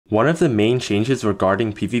One of the main changes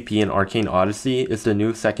regarding PvP in Arcane Odyssey is the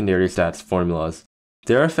new secondary stats formulas.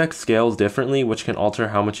 Their effects scale differently, which can alter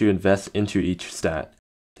how much you invest into each stat.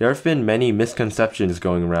 There have been many misconceptions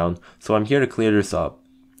going around, so I'm here to clear this up.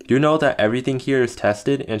 Do know that everything here is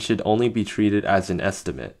tested and should only be treated as an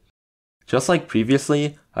estimate. Just like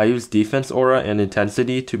previously, I used defense aura and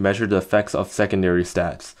intensity to measure the effects of secondary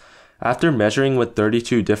stats. After measuring with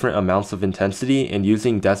 32 different amounts of intensity and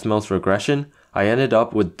using Desmos regression, I ended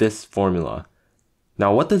up with this formula.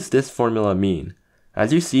 Now what does this formula mean?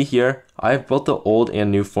 As you see here, I have both the old and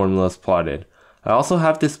new formulas plotted. I also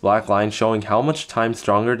have this black line showing how much times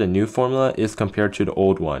stronger the new formula is compared to the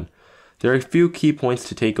old one. There are a few key points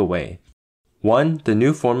to take away. 1. The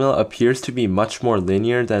new formula appears to be much more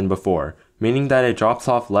linear than before, meaning that it drops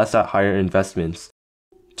off less at higher investments.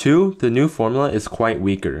 2. The new formula is quite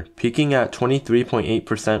weaker, peaking at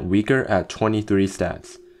 23.8% weaker at 23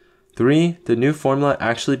 stats. 3. The new formula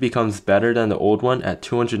actually becomes better than the old one at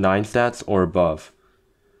 209 stats or above.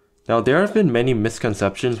 Now there have been many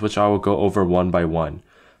misconceptions which I will go over one by one.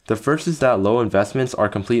 The first is that low investments are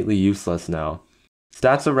completely useless now.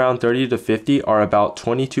 Stats around 30 to 50 are about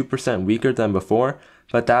 22% weaker than before,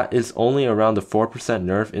 but that is only around a 4%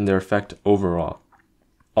 nerf in their effect overall.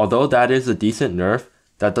 Although that is a decent nerf,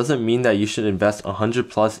 that doesn't mean that you should invest 100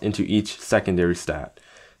 plus into each secondary stat.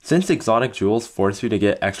 Since exotic jewels force you to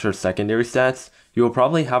get extra secondary stats, you will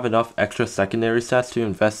probably have enough extra secondary stats to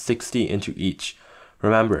invest 60 into each.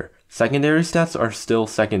 Remember, secondary stats are still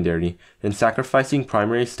secondary, and sacrificing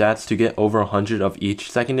primary stats to get over 100 of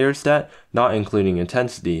each secondary stat, not including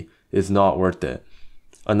intensity, is not worth it.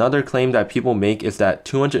 Another claim that people make is that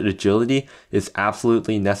 200 agility is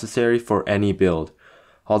absolutely necessary for any build.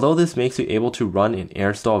 Although this makes you able to run an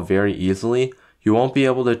air stall very easily, you won't be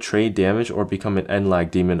able to trade damage or become an end lag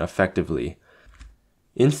demon effectively.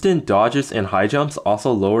 Instant dodges and high jumps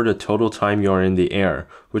also lower the total time you are in the air,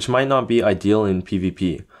 which might not be ideal in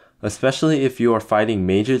PvP, especially if you are fighting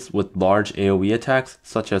mages with large AoE attacks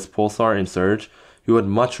such as Pulsar and Surge. You would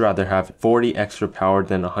much rather have 40 extra power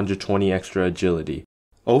than 120 extra agility.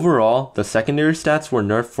 Overall, the secondary stats were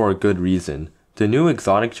nerfed for a good reason. The new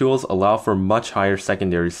exotic jewels allow for much higher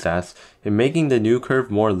secondary stats, and making the new curve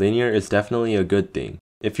more linear is definitely a good thing.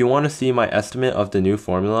 If you want to see my estimate of the new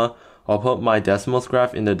formula, I'll put my Desmos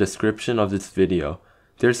graph in the description of this video.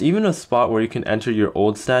 There's even a spot where you can enter your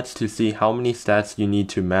old stats to see how many stats you need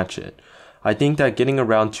to match it. I think that getting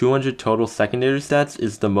around 200 total secondary stats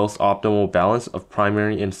is the most optimal balance of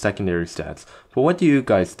primary and secondary stats, but what do you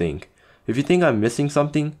guys think? If you think I'm missing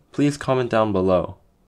something, please comment down below.